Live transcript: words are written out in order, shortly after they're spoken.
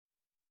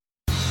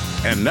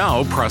And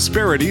now,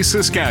 Prosperity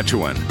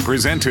Saskatchewan,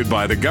 presented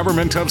by the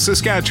Government of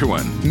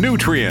Saskatchewan,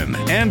 Nutrien,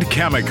 and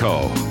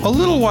Cameco. A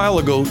little while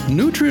ago,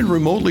 Nutrien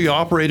remotely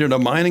operated a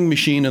mining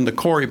machine in the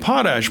Corey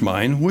Potash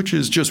Mine, which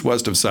is just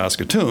west of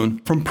Saskatoon,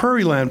 from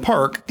Prairieland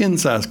Park in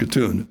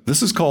Saskatoon.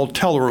 This is called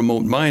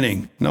Tele-remote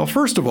mining. Now,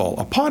 first of all,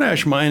 a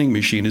potash mining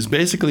machine is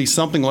basically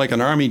something like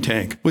an army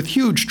tank with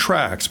huge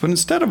tracks, but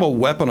instead of a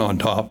weapon on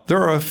top,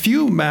 there are a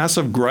few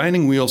massive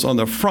grinding wheels on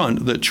the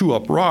front that chew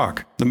up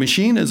rock. The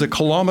machine is a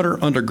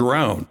kilometer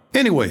underground.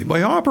 Anyway,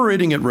 by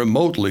operating it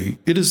remotely,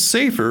 it is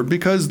safer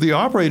because the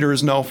operator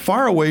is now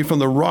far away from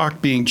the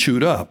rock being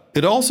chewed up.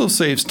 It also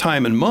saves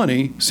time and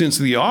money since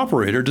the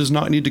operator does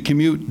not need to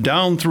commute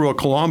down through a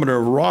kilometer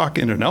of rock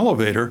in an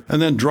elevator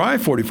and then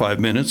drive 45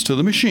 minutes to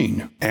the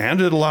machine.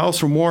 And it allows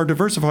for more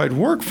diversified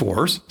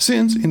workforce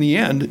since, in the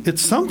end,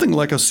 it's something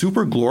like a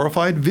super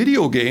glorified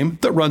video game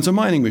that runs a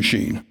mining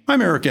machine.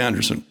 I'm Eric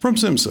Anderson from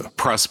SIMSA.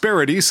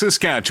 Prosperity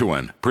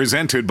Saskatchewan,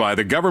 presented by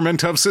the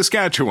Government of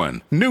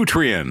Saskatchewan,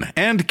 Nutrien,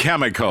 and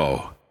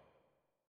Cameco.